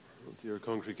Dear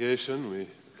congregation, we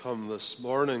come this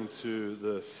morning to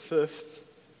the fifth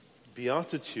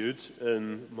beatitude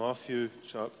in Matthew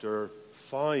chapter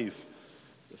 5.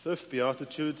 The fifth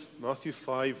beatitude, Matthew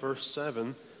 5, verse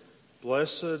 7,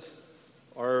 "Blessed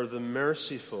are the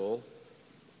merciful,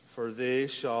 for they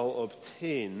shall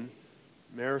obtain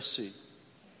mercy."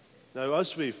 Now,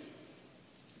 as we've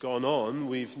gone on,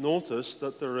 we've noticed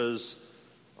that there is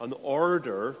an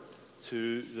order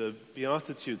to the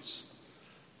Beatitudes.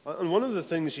 And one of the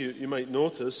things you might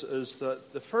notice is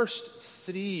that the first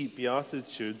three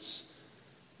Beatitudes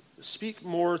speak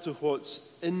more to what's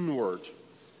inward.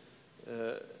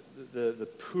 The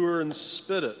poor in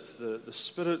spirit, the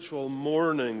spiritual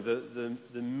mourning,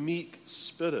 the meek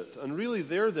spirit. And really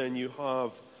there then you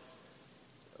have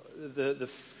the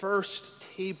first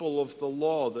table of the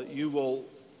law, that you will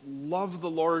love the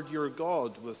Lord your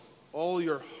God with all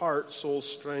your heart, soul,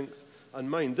 strength, and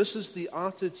mind. This is the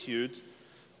attitude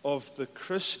of the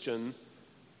Christian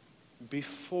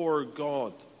before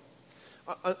God.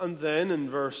 And then in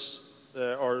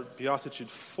Beatitude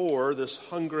 4, this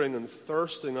hungering and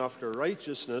thirsting after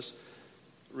righteousness,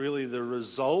 really the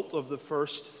result of the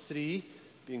first three,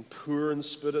 being poor in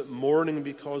spirit, mourning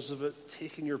because of it,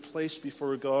 taking your place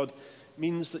before God,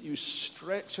 means that you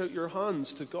stretch out your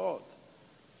hands to God.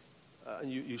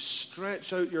 And you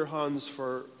stretch out your hands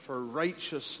for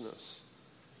righteousness.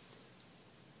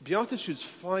 Beatitudes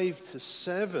 5 to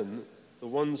 7, the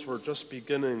ones we're just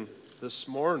beginning this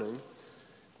morning,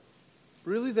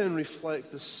 really then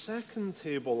reflect the second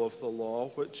table of the law,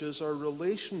 which is our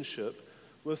relationship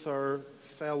with our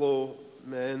fellow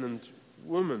men and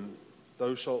women.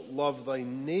 Thou shalt love thy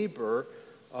neighbor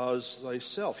as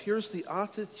thyself. Here's the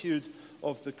attitude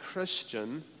of the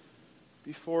Christian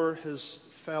before his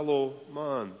fellow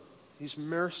man. He's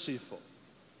merciful.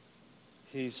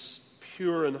 He's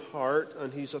pure in heart,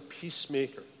 and he's a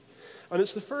peacemaker. And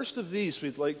it's the first of these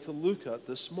we'd like to look at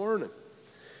this morning.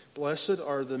 Blessed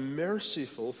are the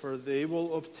merciful, for they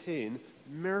will obtain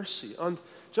mercy. And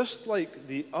just like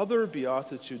the other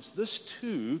Beatitudes, this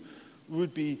too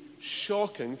would be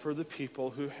shocking for the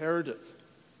people who heard it.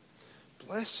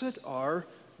 Blessed are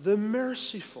the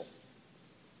merciful.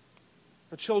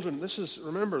 Now, children,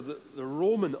 remember, the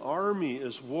Roman army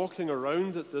is walking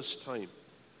around at this time.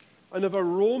 And if a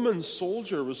Roman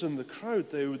soldier was in the crowd,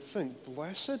 they would think,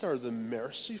 blessed are the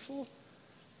merciful.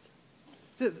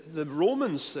 The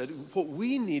Romans said, what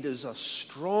we need is a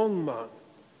strong man.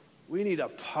 We need a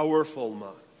powerful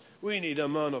man. We need a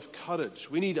man of courage.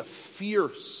 We need a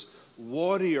fierce,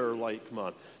 warrior-like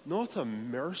man, not a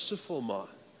merciful man.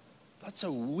 That's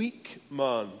a weak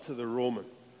man to the Roman.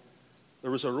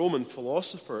 There was a Roman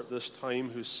philosopher at this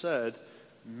time who said,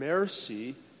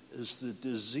 mercy is the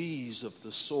disease of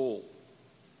the soul.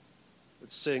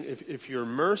 It's saying if you're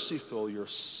merciful, you're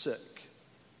sick.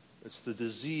 It's the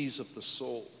disease of the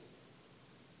soul.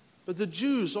 But the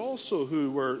Jews also,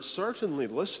 who were certainly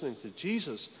listening to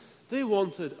Jesus, they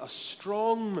wanted a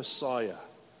strong Messiah.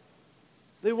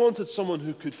 They wanted someone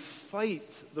who could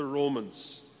fight the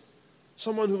Romans,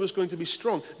 someone who was going to be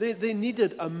strong. They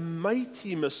needed a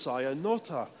mighty Messiah, not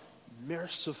a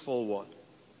merciful one.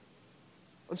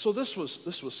 And so this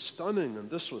was stunning, and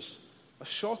this was a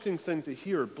shocking thing to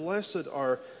hear. Blessed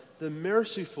are the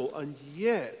merciful, and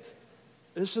yet,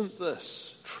 isn't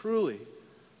this truly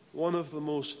one of the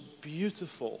most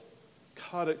beautiful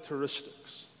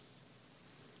characteristics?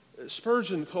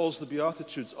 Spurgeon calls the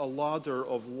Beatitudes a ladder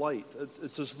of light.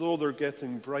 It's as though they're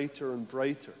getting brighter and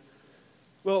brighter.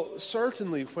 Well,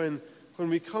 certainly when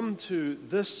we come to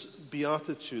this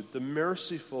Beatitude, the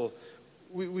merciful,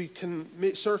 we can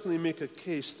certainly make a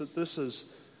case that this is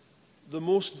the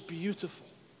most beautiful,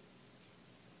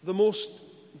 the most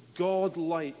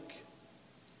God-like,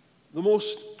 the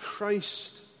most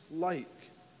Christ-like.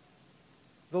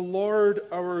 The Lord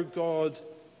our God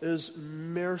is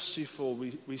merciful,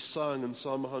 we sang in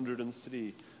Psalm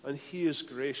 103, and he is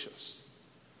gracious.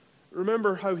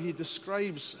 Remember how he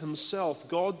describes himself.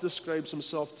 God describes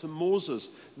himself to Moses.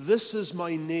 This is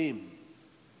my name.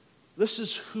 This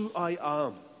is who I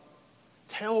am.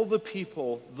 Tell the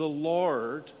people, the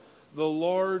Lord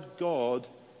God,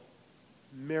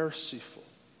 merciful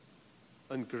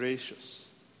and gracious,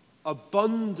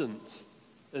 abundant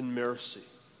in mercy.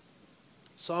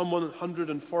 Psalm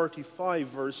 145,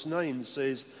 verse 9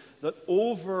 says that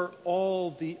over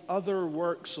all the other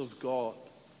works of God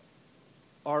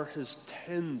are his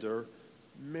tender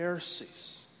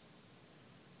mercies.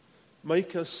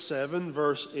 Micah 7,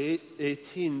 verse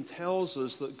 18 tells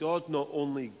us that God not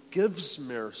only gives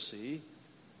mercy,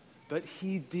 but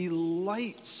he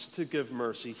delights to give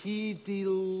mercy. He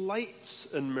delights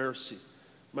in mercy.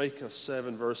 Micah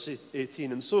 7, verse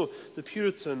 18. And so the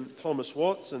Puritan Thomas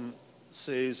Watson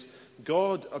says,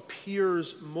 God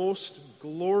appears most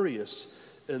glorious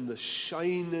in the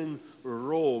shining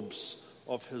robes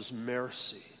of his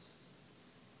mercy.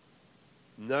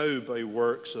 Now, by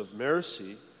works of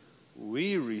mercy,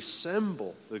 we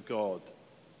resemble the God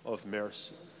of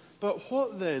mercy. But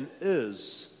what then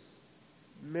is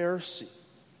mercy?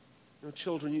 You know,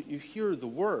 children, you hear the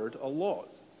word a lot.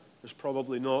 There's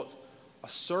probably not a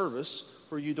service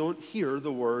where you don't hear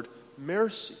the word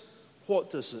mercy. What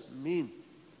does it mean?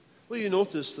 Well, you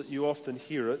notice that you often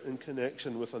hear it in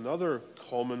connection with another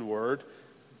common word,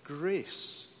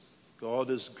 grace. God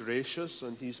is gracious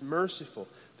and he's merciful.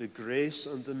 The grace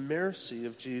and the mercy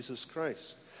of Jesus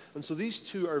Christ. And so these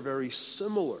two are very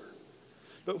similar.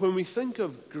 But when we think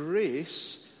of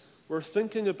grace, we're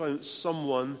thinking about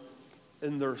someone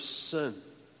in their sin.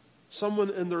 Someone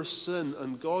in their sin,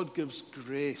 and God gives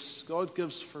grace. God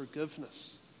gives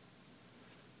forgiveness.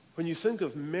 When you think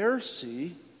of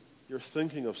mercy, you're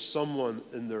thinking of someone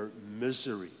in their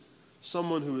misery.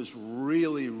 Someone who is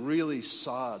really, really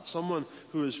sad. Someone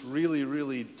who is really,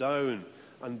 really down.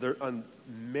 And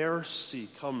mercy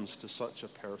comes to such a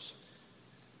person.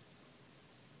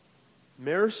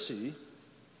 Mercy,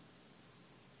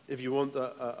 if you want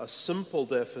a simple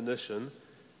definition,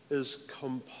 is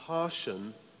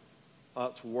compassion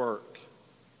at work.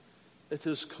 It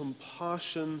is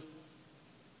compassion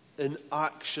in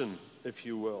action, if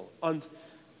you will. And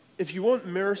if you want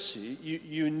mercy,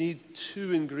 you need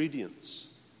two ingredients.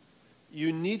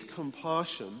 You need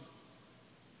compassion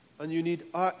and you need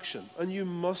action. And you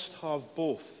must have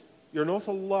both. You're not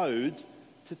allowed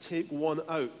to take one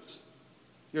out.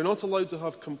 You're not allowed to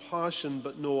have compassion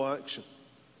but no action.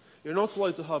 You're not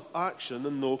allowed to have action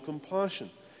and no compassion.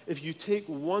 If you take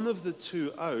one of the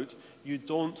two out, you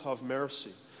don't have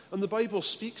mercy. And the Bible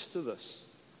speaks to this.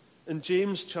 In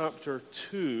James chapter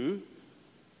 2,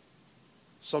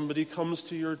 somebody comes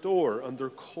to your door and they're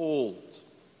cold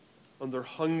and they're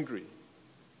hungry.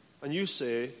 And you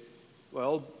say,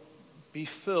 well, be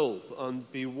filled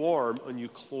and be warm, and you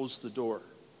close the door.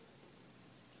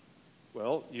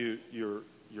 Well,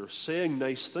 you're saying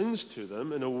nice things to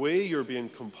them. In a way, you're being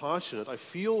compassionate. I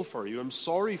feel for you. I'm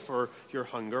sorry for your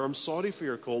hunger. I'm sorry for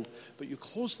your cold. But you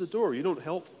close the door. You don't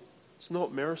help them. It's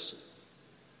not mercy.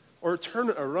 Or turn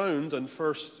it around in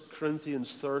 1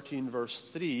 Corinthians 13, verse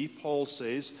 3, Paul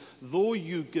says, though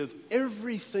you give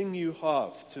everything you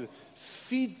have to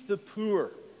feed the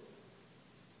poor,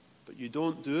 but you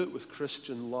don't do it with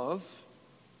Christian love,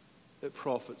 it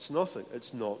profits nothing.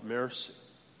 It's not mercy.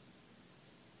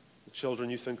 Children,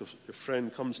 you think of your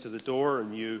friend comes to the door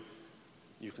and you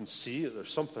can see that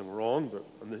there's something wrong,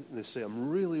 and they say, I'm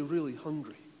really, really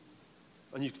hungry.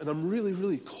 And I'm really,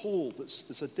 really cold.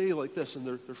 It's a day like this, and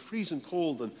they're freezing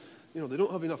cold, and they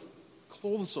don't have enough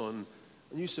clothes on.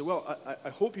 And you say, well, I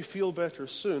hope you feel better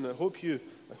soon. I hope you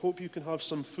can have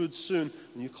some food soon.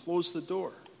 And you close the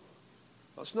door.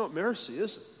 That's not mercy,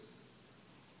 is it?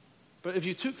 But if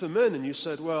you took them in and you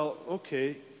said, well,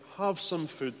 okay, have some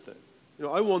food then.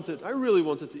 I really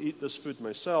wanted to eat this food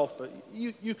myself, but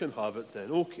you can have it then,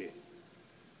 okay.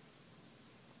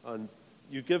 And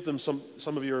you give them some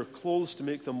of your clothes to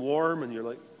make them warm, and you're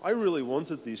like, I really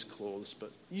wanted these clothes,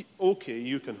 but okay,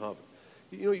 you can have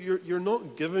it. You're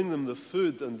not giving them the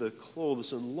food and the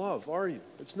clothes in love, are you?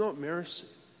 It's not mercy.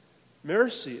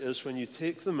 Mercy is when you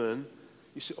take them in,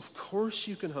 you say, of course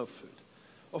you can have food.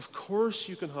 Of course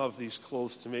you can have these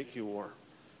clothes to make you warm.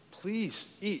 Please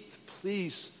eat.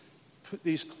 Please put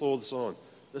these clothes on.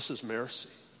 This is mercy.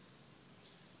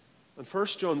 And 1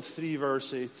 John 3,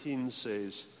 verse 18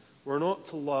 says, we're not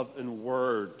to love in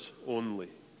word only,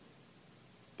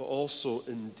 but also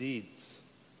in deed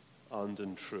and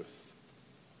in truth.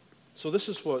 So this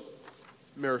is what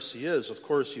mercy is. Of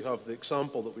course, you have the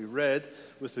example that we read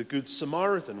with the Good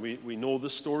Samaritan. We know the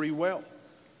story well.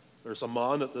 There's a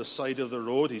man at the side of the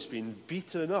road. He's been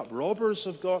beaten up. Robbers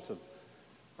have got him.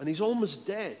 And he's almost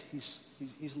dead.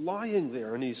 He's lying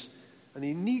there, and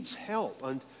he needs help.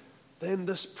 And then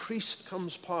this priest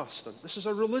comes past, and this is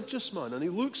a religious man, and he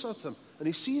looks at him, and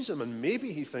he sees him, and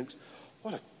maybe he thinks,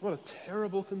 what a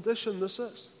terrible condition this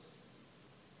is.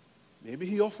 Maybe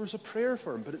he offers a prayer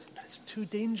for him, but it's too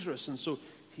dangerous, and so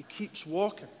he keeps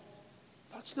walking.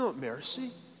 That's not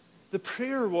mercy. The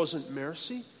prayer wasn't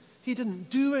mercy. He didn't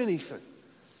do anything.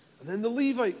 And then the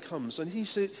Levite comes, and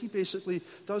he basically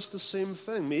does the same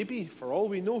thing. Maybe, for all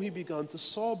we know, he began to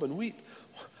sob and weep.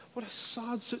 What a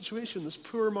sad situation this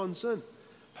poor man's in.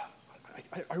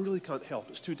 I really can't help.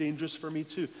 It's too dangerous for me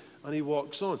too. And he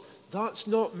walks on. That's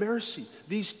not mercy.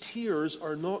 These tears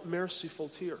are not merciful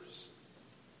tears.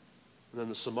 And then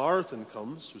the Samaritan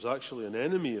comes, who's actually an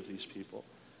enemy of these people.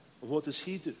 And what does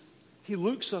he do? He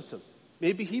looks at him.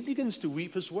 Maybe he begins to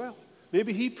weep as well.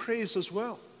 Maybe he prays as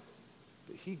well.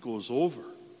 But he goes over.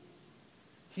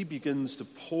 He begins to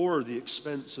pour the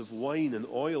expensive wine and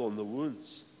oil on the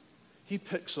wounds. He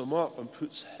picks him up and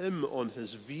puts him on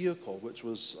his vehicle, which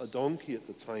was a donkey at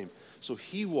the time. So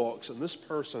he walks, and this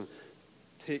person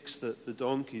takes the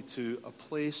donkey to a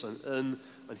place, an inn,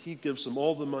 and he gives him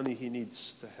all the money he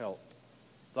needs to help.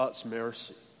 That's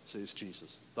mercy, says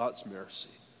Jesus. That's mercy.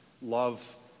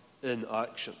 Love in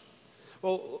action.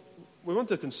 Well, we want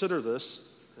to consider this,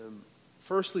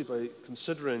 firstly, by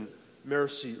considering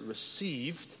mercy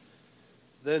received,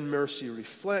 then mercy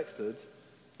reflected,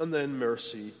 and then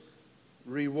mercy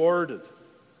rewarded.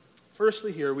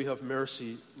 Firstly, here we have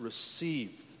mercy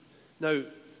received. Now,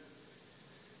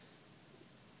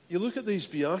 you look at these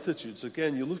Beatitudes,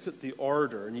 again, you look at the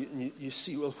order, and you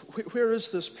see, well, where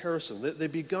is this person? They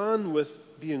began with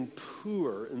being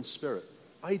poor in spirit.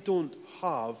 I don't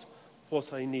have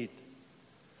what I need.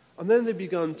 And then they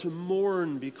began to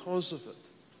mourn because of it.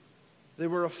 They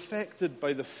were affected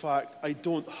by the fact, I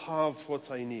don't have what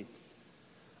I need.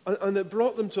 And it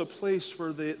brought them to a place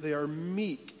where they are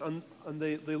meek, and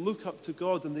they look up to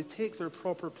God, and they take their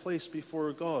proper place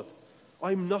before God.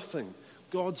 I'm nothing.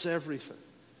 God's everything.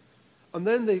 And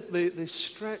then they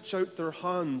stretch out their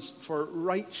hands for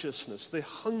righteousness. They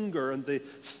hunger and they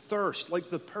thirst, like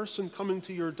the person coming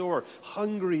to your door,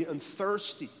 hungry and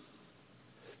thirsty.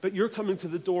 But you're coming to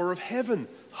the door of heaven,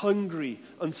 hungry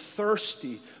and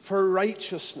thirsty for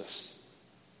righteousness.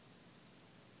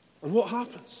 And what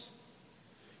happens?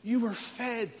 You were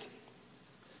fed.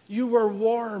 You were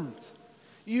warmed.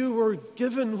 You were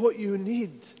given what you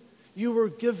need. You were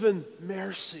given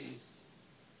mercy.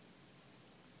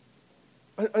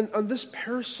 And this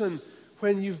person,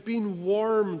 when you've been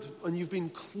warmed and you've been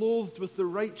clothed with the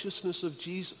righteousness of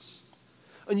Jesus,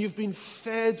 and you've been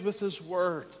fed with his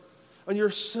word, and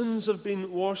your sins have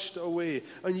been washed away,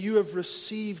 and you have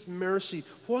received mercy,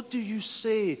 what do you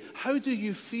say? How do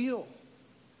you feel?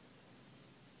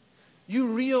 You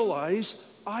realize,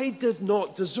 I did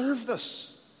not deserve this.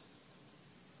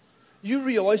 You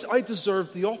realize I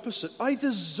deserve the opposite. I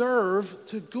deserve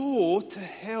to go to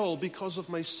hell because of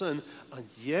my sin, and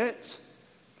yet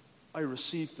I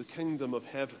received the kingdom of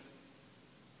heaven.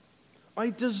 I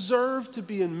deserve to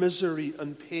be in misery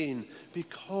and pain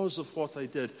because of what I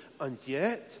did, and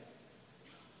yet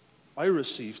I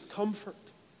received comfort.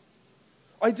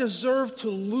 I deserve to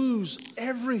lose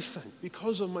everything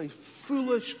because of my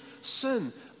foolish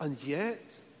sin, and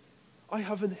yet I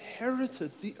have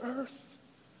inherited the earth.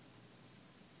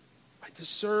 I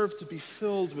deserve to be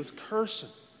filled with cursing,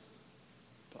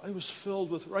 but I was filled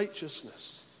with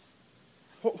righteousness.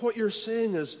 What you're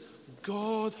saying is,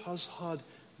 God has had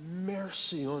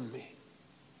mercy on me.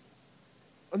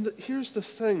 And here's the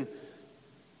thing.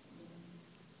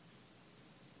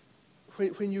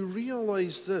 When you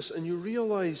realize this, and you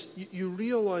realize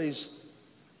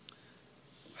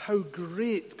how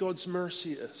great God's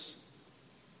mercy is,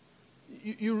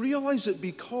 you realize it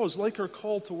because, like our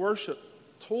call to worship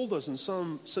told us in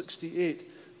Psalm 68,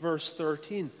 verse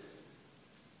 13,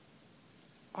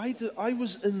 I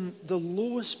was in the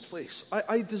lowest place.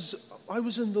 I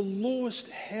was in the lowest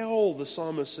hell, the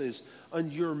psalmist says,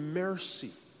 and your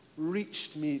mercy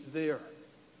reached me there.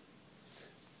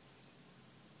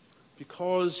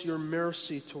 Because your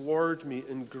mercy toward me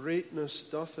in greatness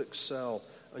doth excel,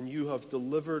 and you have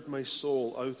delivered my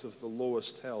soul out of the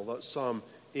lowest hell. That's Psalm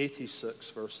 86,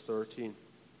 verse 13.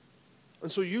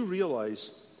 And so you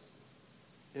realize,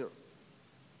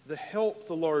 the help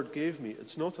the Lord gave me,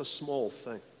 it's not a small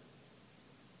thing.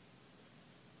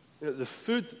 The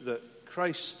food that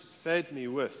Christ fed me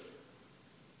with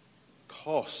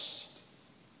cost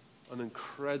an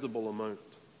incredible amount.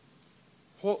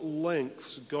 What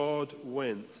lengths God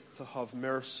went to have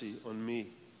mercy on me.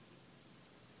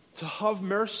 To have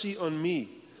mercy on me,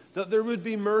 that there would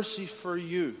be mercy for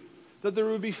you, that there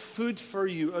would be food for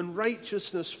you and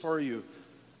righteousness for you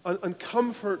and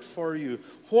comfort for you.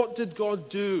 What did God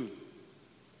do?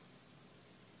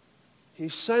 He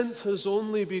sent his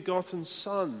only begotten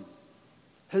Son.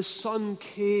 His Son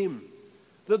came,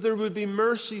 that there would be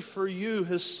mercy for you.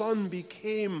 His Son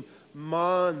became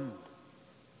man,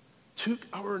 took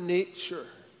our nature,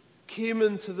 came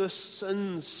into this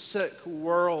sin-sick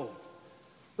world,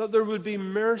 that there would be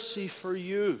mercy for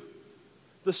you.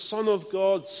 The Son of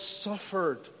God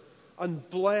suffered and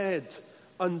bled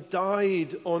and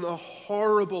died on a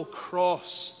horrible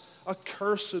cross, a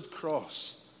cursed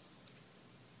cross.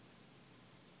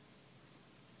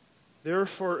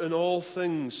 Therefore, in all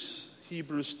things,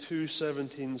 Hebrews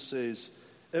 2:17 says,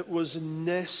 it was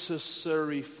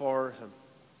necessary for him.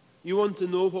 You want to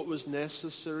know what was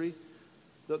necessary?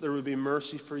 That there would be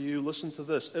mercy for you? Listen to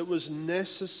this. It was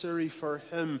necessary for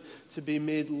him to be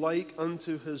made like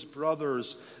unto his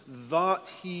brothers, that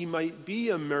he might be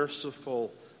a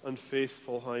merciful and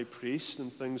faithful high priest in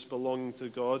things belonging to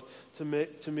God, to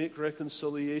make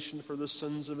reconciliation for the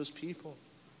sins of his people.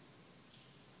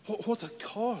 What a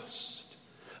cost.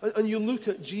 And you look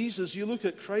at Jesus, you look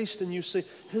at Christ, and you say,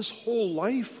 his whole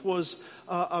life was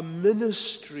a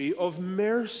ministry of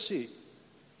mercy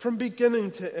from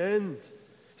beginning to end.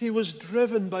 He was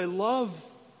driven by love.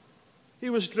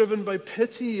 He was driven by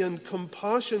pity and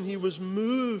compassion. He was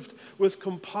moved with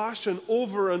compassion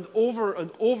over and over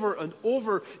and over and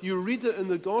over. You read it in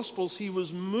the Gospels. He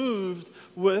was moved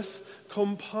with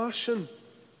compassion.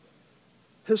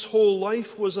 His whole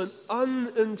life was an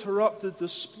uninterrupted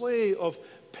display of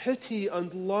pity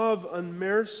and love and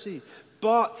mercy.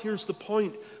 But here's the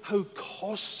point, how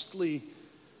costly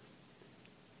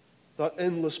that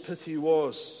endless pity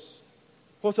was.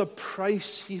 What a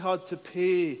price he had to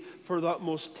pay for that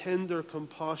most tender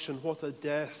compassion. What a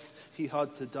death he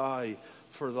had to die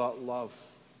for that love.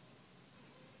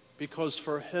 Because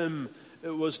for him, it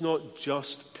was not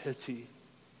just pity.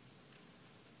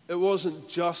 It wasn't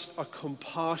just a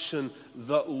compassion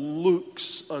that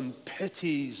looks and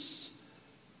pities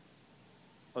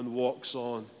and walks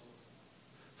on.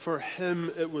 For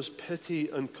him, it was pity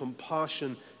and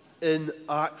compassion in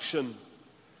action.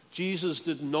 Jesus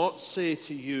did not say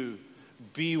to you,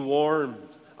 be warmed,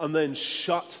 and then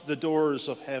shut the doors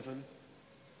of heaven.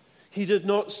 He did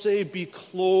not say, be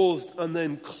clothed, and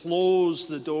then close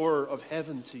the door of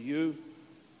heaven to you.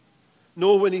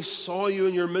 No, when he saw you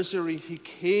in your misery, he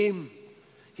came.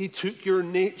 He took your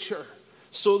nature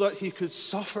so that he could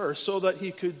suffer, so that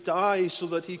he could die, so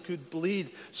that he could bleed,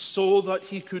 so that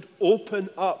he could open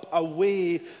up a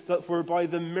way that whereby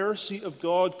the mercy of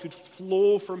God could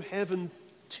flow from heaven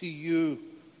to you.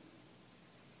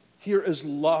 Here is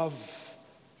love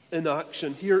in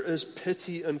action. Here is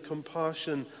pity and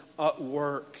compassion at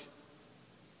work,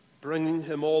 bringing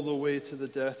him all the way to the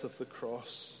death of the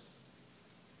cross.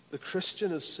 The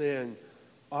Christian is saying,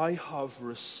 I have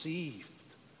received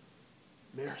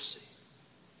mercy.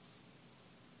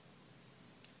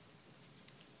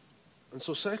 And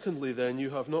so secondly then, you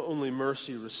have not only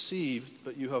mercy received,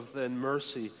 but you have then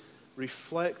mercy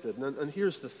reflected. And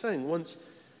here's the thing, once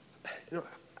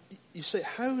you say,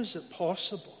 how is it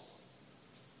possible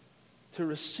to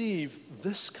receive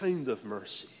this kind of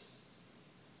mercy?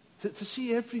 To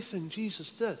see everything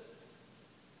Jesus did.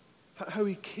 How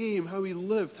he came, how he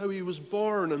lived, how he was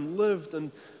born and lived,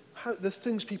 and how the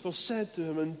things people said to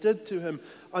him and did to him,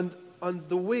 and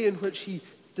the way in which he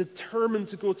determined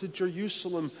to go to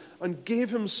Jerusalem and gave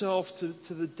himself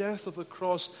to the death of the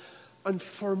cross. And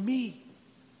for me,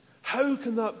 how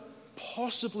can that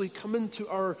possibly come into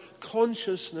our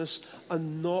consciousness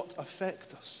and not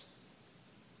affect us?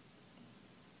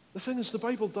 The thing is, the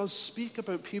Bible does speak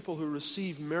about people who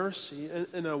receive mercy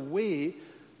in a way,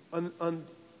 and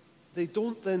they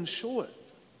don't then show it.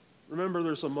 Remember,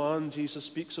 there's a man Jesus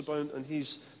speaks about, and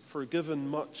he's forgiven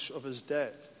much of his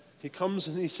debt. He comes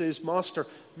and he says, Master,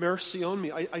 mercy on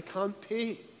me. I can't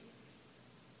pay.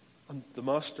 And the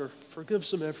master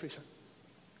forgives him everything,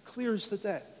 clears the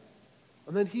debt.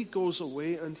 And then he goes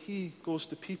away and he goes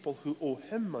to people who owe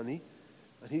him money,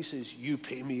 and he says, you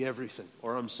pay me everything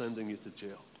or I'm sending you to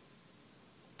jail.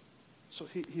 So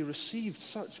he received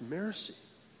such mercy,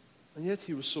 and yet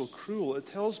he was so cruel. It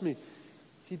tells me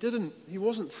he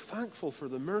wasn't thankful for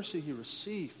the mercy he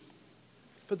received.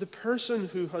 But the person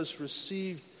who has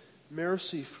received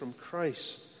mercy from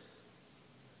Christ,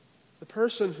 the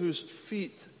person whose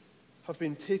feet have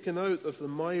been taken out of the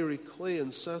miry clay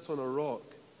and set on a rock,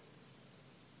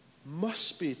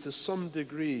 must be to some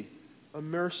degree a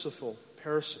merciful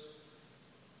person.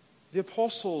 The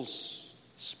apostles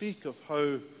speak of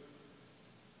how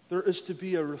there is to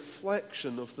be a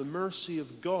reflection of the mercy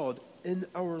of God in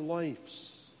our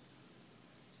lives.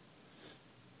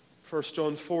 1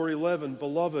 John 4:11,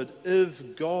 Beloved,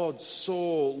 if God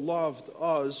so loved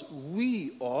us,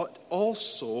 we ought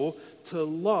also to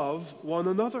love one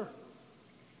another.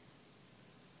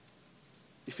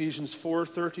 Ephesians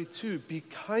 4:32, Be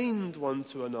kind one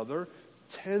to another,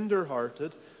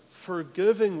 tender-hearted,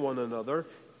 forgiving one another,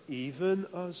 even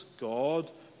as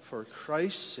God, for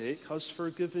Christ's sake, has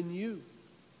forgiven you.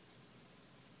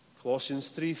 Colossians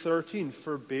 3:13,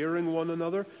 forbearing one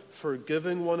another,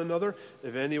 forgiving one another.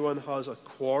 If anyone has a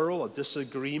quarrel, a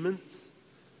disagreement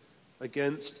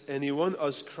against anyone,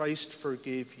 as Christ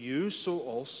forgave you, so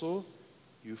also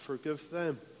you forgive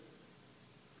them.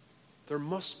 There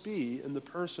must be, in the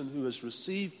person who has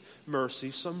received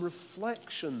mercy, some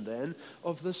reflection then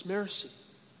of this mercy.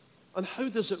 And how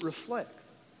does it reflect?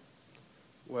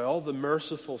 Well, the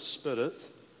merciful Spirit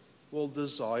will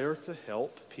desire to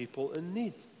help people in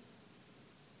need.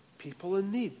 People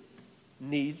in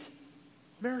need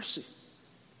mercy.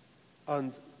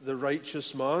 And the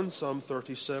righteous man, Psalm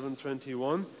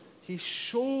 37:21, he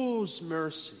shows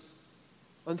mercy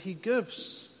and he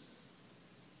gives.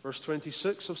 Verse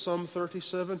 26 of Psalm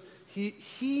 37,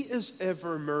 he is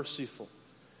ever merciful.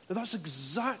 Now that's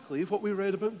exactly what we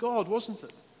read about God, wasn't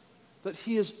it? That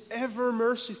he is ever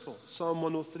merciful, Psalm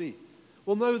 103.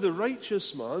 Well, now the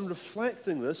righteous man,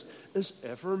 reflecting this, is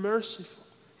ever merciful.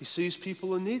 He sees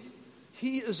people in need.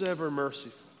 He is ever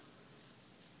merciful.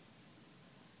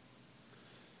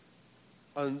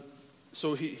 And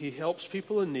so he helps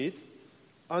people in need.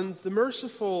 And the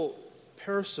merciful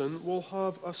person will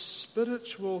have a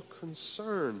spiritual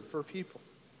concern for people.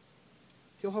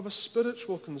 He'll have a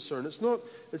spiritual concern. It's not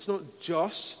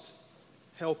just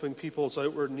helping people's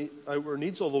outward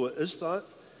needs, although it is that,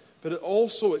 but it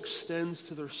also extends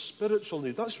to their spiritual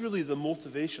need. That's really the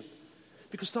motivation,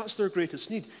 because that's their greatest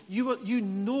need. You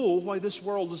know why this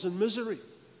world is in misery.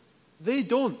 They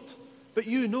don't, but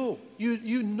you know.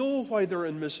 You know why they're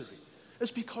in misery. It's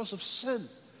because of sin.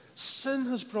 Sin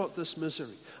has brought this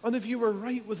misery. And if you were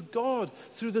right with God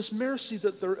through this mercy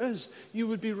that there is, you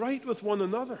would be right with one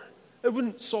another. It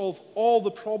wouldn't solve all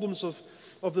the problems of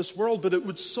this world, but it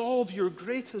would solve your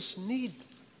greatest need.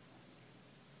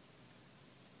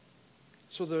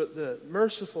 So the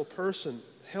merciful person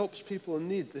helps people in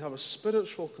need. They have a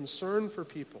spiritual concern for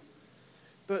people.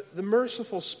 But the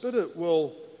merciful Spirit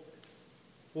will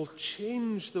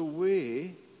change the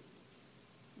way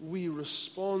we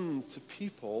respond to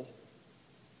people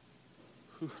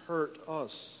who hurt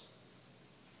us.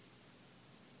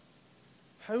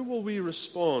 How will we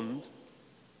respond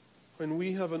when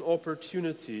we have an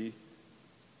opportunity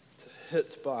to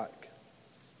hit back?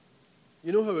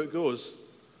 You know how it goes,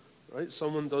 right?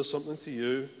 Someone does something to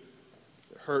you,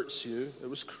 it hurts you, it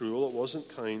was cruel, it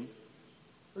wasn't kind.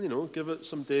 And, give it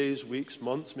some days, weeks,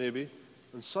 months maybe,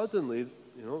 and suddenly,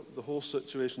 the whole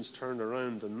situation's turned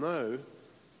around, and now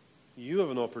you have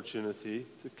an opportunity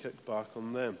to kick back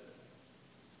on them.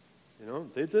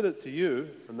 They did it to you,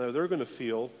 and now they're going to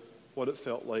feel what it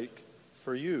felt like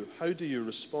for you. How do you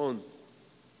respond?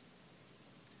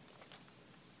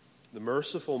 The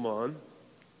merciful man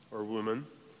or woman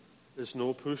is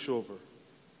no pushover,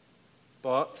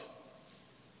 but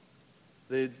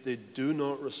they do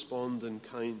not respond in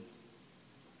kind.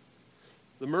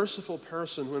 The merciful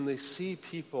person, when they see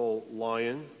people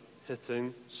lying,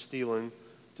 hitting, stealing,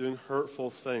 doing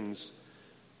hurtful things,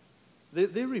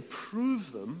 they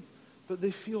reprove them, but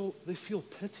they feel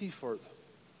pity for them.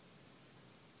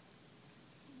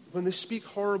 When they speak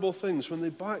horrible things, when they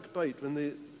backbite, when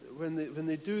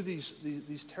they do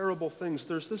these terrible things,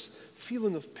 there's this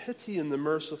feeling of pity in the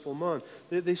merciful man.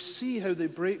 They see how they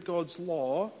break God's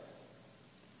law,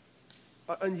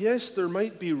 and yes, there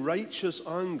might be righteous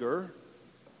anger,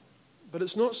 but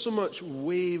it's not so much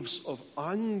waves of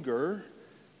anger,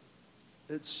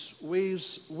 it's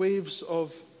waves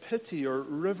of pity, or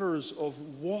rivers of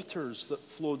waters that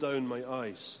flow down my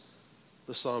eyes,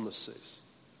 the psalmist says.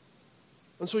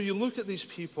 And so you look at these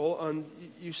people and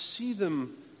you see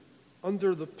them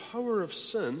under the power of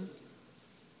sin,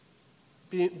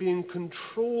 being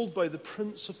controlled by the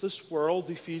prince of this world,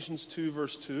 Ephesians 2,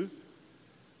 verse 2.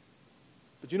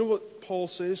 But you know what Paul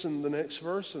says in the next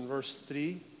verse, in verse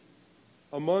 3?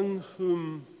 Among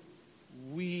whom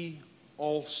we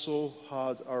also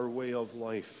had our way of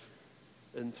life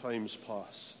in times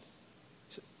past.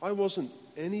 He said, I wasn't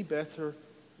any better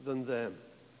than them.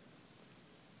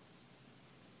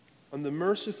 And the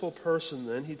merciful person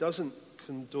then, she doesn't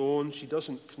condone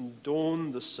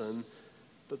the sin,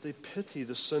 but they pity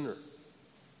the sinner.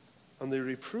 And they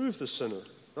reprove the sinner.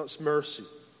 That's mercy.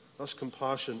 That's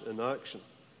compassion in action,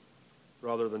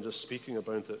 rather than just speaking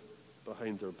about it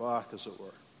behind their back, as it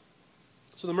were.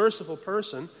 So the merciful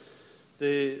person,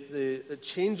 it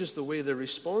changes the way they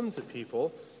respond to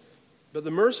people, but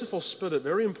the merciful Spirit,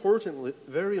 very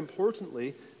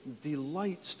importantly,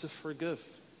 delights to forgive.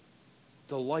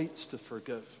 Delights to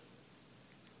forgive.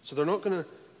 So they're not going to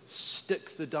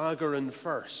stick the dagger in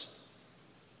first.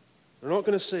 They're not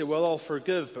going to say, well, I'll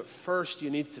forgive, but first you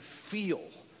need to feel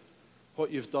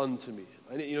what you've done to me.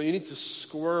 You need to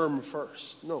squirm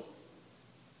first. No.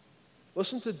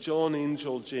 Listen to John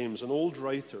Angel James, an old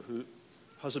writer who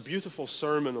has a beautiful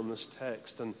sermon on this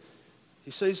text, and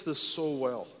he says this so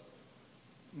well.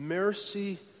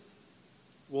 Mercy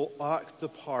will act the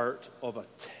part of a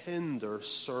tender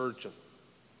surgeon.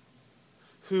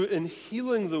 who in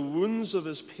healing the wounds of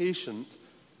his patient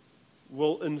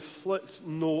will inflict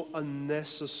no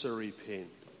unnecessary pain.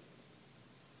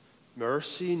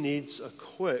 Mercy needs a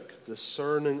quick,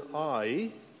 discerning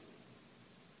eye,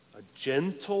 a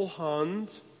gentle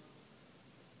hand,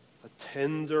 a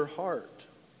tender heart.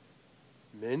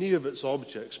 Many of its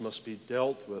objects must be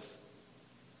dealt with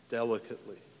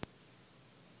delicately.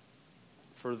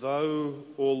 For thou,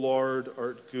 O Lord,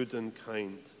 art good and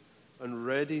kind, and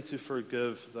ready to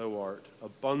forgive thou art.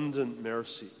 Abundant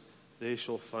mercy they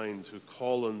shall find who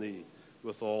call on thee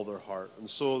with all their heart. And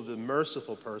so the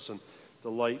merciful person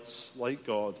delights, like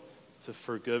God, to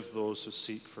forgive those who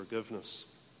seek forgiveness.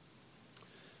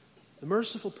 The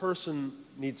merciful person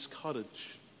needs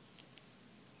courage.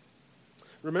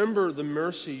 Remember the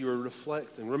mercy you are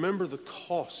reflecting. Remember the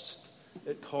cost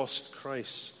it cost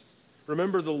Christ.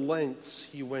 Remember the lengths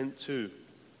he went to.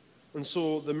 And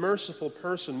so the merciful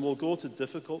person will go to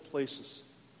difficult places.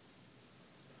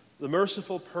 The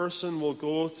merciful person will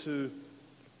go to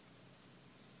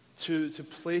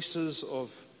places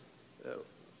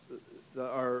that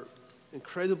are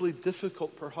incredibly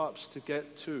difficult perhaps to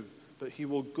get to. But he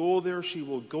will go there, she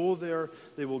will go there.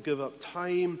 They will give up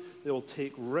time, they will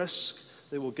take risk,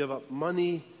 they will give up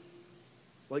money,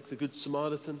 like the Good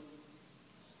Samaritan,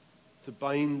 to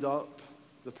bind up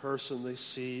the person they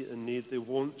see in need. They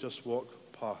won't just walk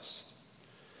past.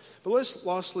 But let's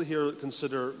lastly here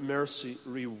consider mercy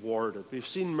rewarded. We've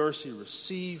seen mercy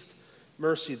received,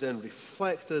 mercy then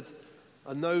reflected,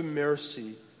 and now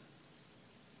mercy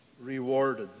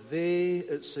rewarded. They,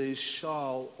 it says,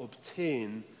 shall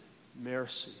obtain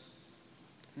mercy.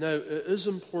 Now, it is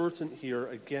important here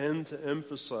again to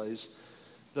emphasize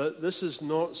that this is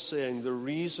not saying the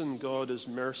reason God is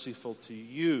merciful to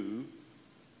you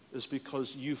is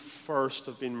because you first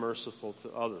have been merciful to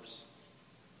others.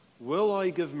 Will I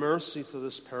give mercy to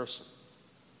this person?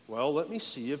 Well, let me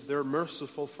see if they're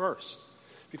merciful first.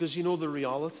 Because you know the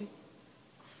reality?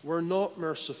 We're not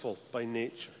merciful by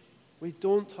nature. We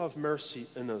don't have mercy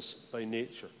in us by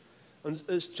nature. And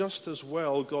it's just as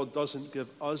well God doesn't give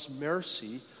us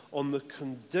mercy on the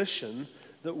condition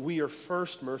that we are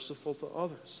first merciful to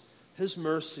others. His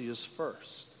mercy is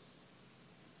first.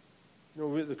 You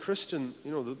know, the Christian,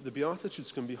 the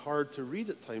Beatitudes can be hard to read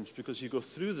at times because you go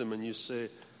through them and you say,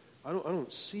 I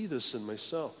don't see this in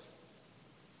myself.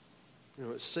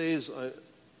 It says,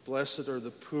 blessed are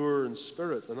the poor in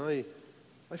spirit, and I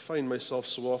find myself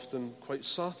so often quite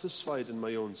satisfied in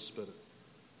my own spirit.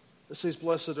 It says,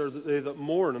 blessed are they that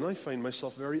mourn, and I find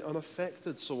myself very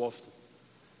unaffected so often.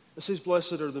 It says,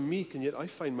 blessed are the meek, and yet I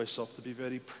find myself to be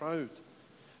very proud.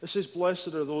 It says, blessed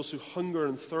are those who hunger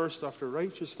and thirst after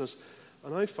righteousness,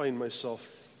 and I find myself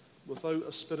without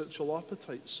a spiritual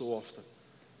appetite so often.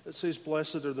 It says,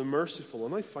 blessed are the merciful,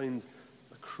 and I find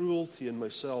a cruelty in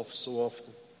myself so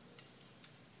often.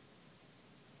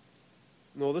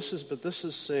 No, this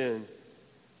is saying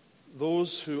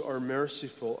those who are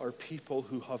merciful are people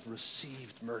who have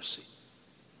received mercy.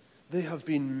 They have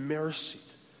been mercied.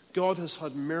 God has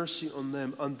had mercy on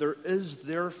them, and there is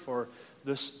therefore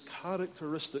this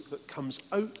characteristic that comes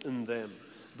out in them.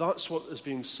 That's what is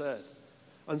being said.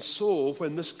 And so,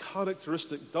 when this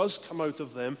characteristic does come out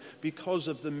of them because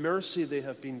of the mercy they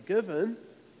have been given,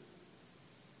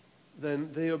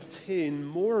 then they obtain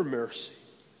more mercy.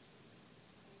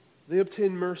 They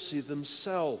obtain mercy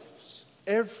themselves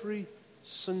every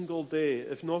single day,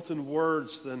 if not in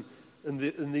words, then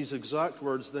in these exact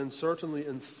words, then certainly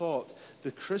in thought.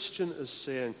 The Christian is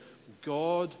saying,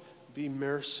 God, be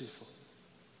merciful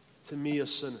to me, a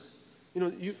sinner.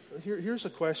 Here's a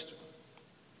question.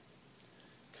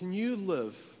 Can you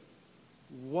live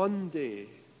one day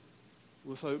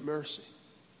without mercy?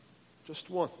 Just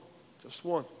one. Just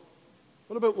one.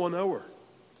 What about 1 hour?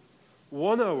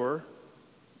 1 hour,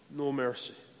 no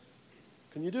mercy.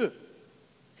 Can you do it?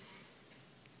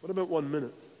 What about 1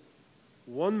 minute?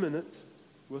 1 minute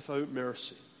without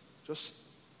mercy. Just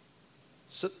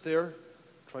sit there,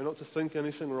 try not to think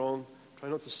anything wrong, try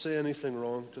not to say anything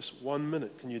wrong. Just 1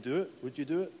 minute. Can you do it? Would you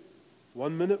do it?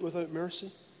 1 minute without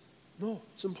mercy? No,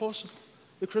 it's impossible.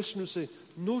 The Christian would say,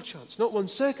 no chance, not 1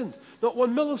 second, not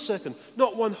 1 millisecond,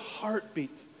 not 1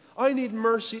 heartbeat. I need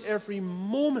mercy every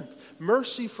moment.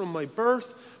 Mercy from my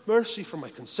birth, mercy from my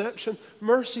conception,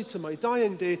 mercy to my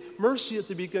dying day, mercy at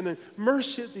the beginning,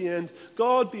 mercy at the end.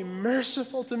 God, be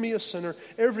merciful to me, a sinner.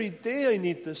 Every day I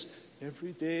need this.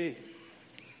 Every day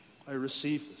I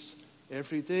receive this.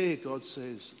 Every day, God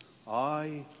says,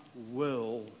 I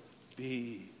will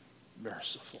be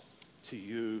merciful to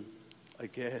you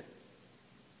again.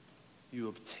 You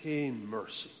obtain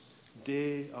mercy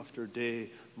day after day,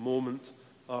 moment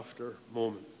after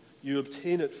moment. You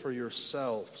obtain it for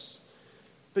yourselves.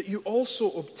 But you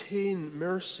also obtain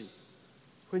mercy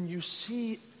when you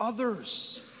see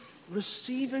others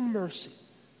receiving mercy.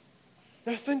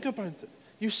 Now think about it.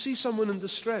 You see someone in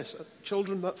distress,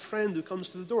 children, that friend who comes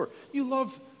to the door. You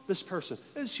love this person.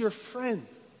 It's your friend.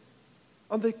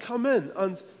 And they come in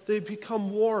and they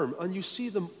become warm, and you see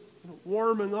them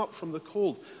warming up from the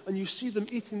cold, and you see them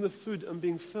eating the food and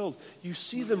being filled. You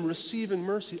see them receiving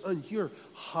mercy, and you're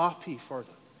happy for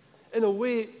them. In a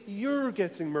way, you're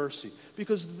getting mercy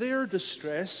because their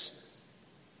distress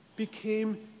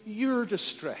became your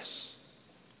distress.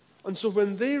 And so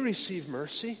when they receive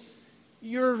mercy,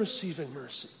 you're receiving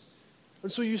mercy.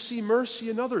 And so you see mercy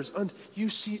in others, and you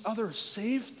see others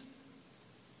saved.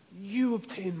 You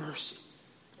obtain mercy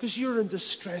because you're in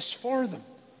distress for them.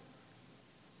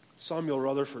 Samuel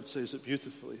Rutherford says it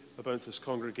beautifully about his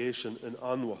congregation in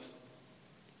Anwath.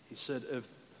 He said,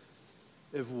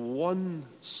 if one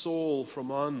soul from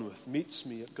Anwath meets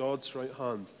me at God's right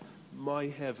hand, my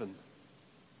heaven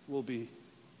will be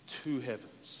two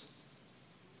heavens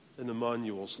in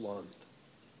Emmanuel's land.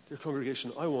 Dear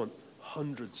congregation, I want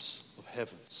hundreds of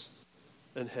heavens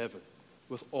in heaven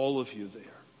with all of you there.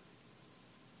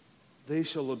 They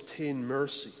shall obtain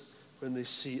mercy when they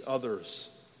see others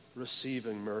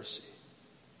receiving mercy.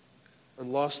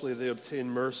 And lastly, they obtain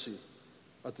mercy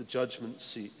at the judgment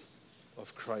seat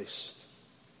of Christ.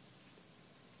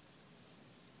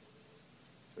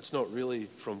 It's not really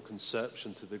from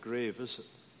conception to the grave, is it?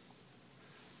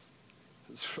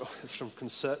 It's from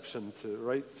conception to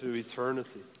right through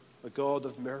eternity, a God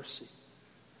of mercy.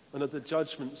 And at the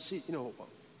judgment seat,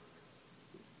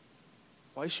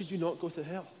 why should you not go to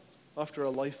hell after a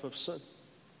life of sin?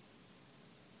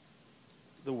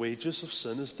 The wages of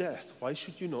sin is death. Why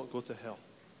should you not go to hell?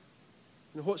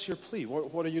 What's your plea?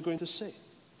 What are you going to say?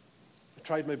 I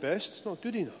tried my best. It's not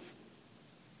good enough.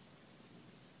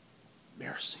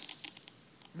 Mercy.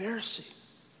 Mercy.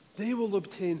 They will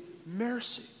obtain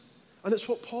mercy. And it's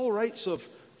what Paul writes of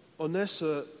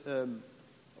Onesiphorus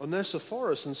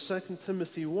in 2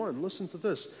 Timothy 1. Listen to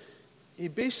this. He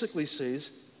basically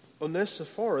says,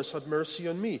 Onesiphorus had mercy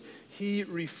on me. He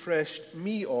refreshed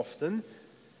me often.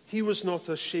 He was not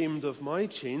ashamed of my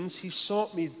chains. He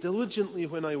sought me diligently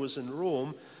when I was in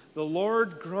Rome. The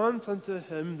Lord grant unto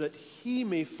him that he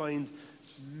may find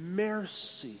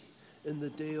mercy in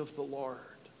the day of the Lord.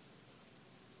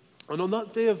 And on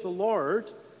that day of the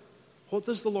Lord, what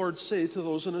does the Lord say to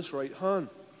those in his right hand?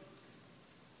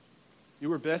 You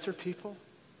were better people?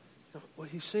 Well,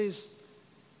 he says,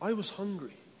 I was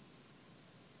hungry,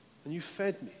 and you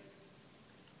fed me.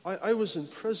 I was in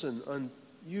prison, and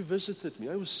you visited me.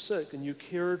 I was sick, and you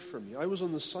cared for me. I was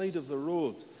on the side of the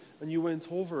road, and you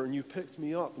went over, and you picked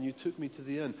me up, and you took me to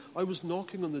the inn. I was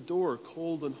knocking on the door,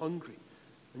 cold and hungry,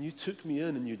 and you took me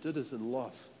in, and you did it in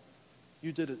love.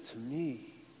 You did it to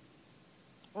me.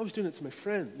 I was doing it to my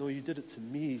friend. No, you did it to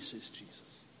me, says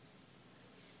Jesus.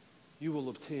 You will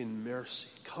obtain mercy.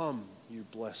 Come, you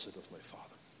blessed of my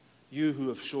Father. You who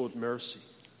have showed mercy.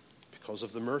 Because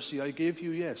of the mercy I gave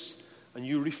you, yes. And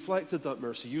you reflected that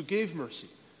mercy. You gave mercy.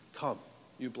 Come,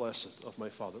 you blessed of my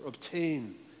Father.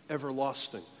 Obtain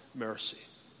everlasting mercy.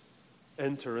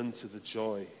 Enter into the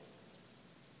joy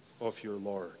of your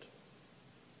Lord.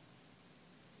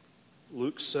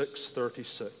 Luke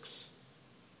 6:36.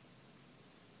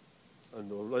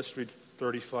 And let's read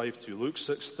 35 too. Luke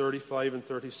 6:35 and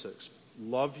 36.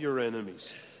 Love your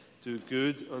enemies. Do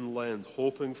good and lend,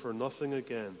 hoping for nothing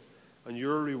again. And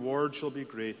your reward shall be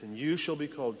great, and you shall be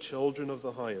called children of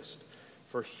the highest.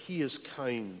 For he is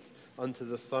kind unto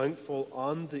the thankful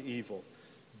and the evil.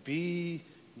 Be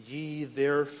ye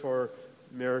therefore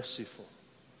merciful,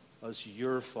 as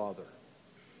your Father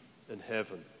in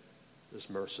heaven is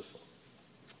merciful.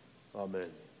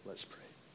 Amen. Let's pray.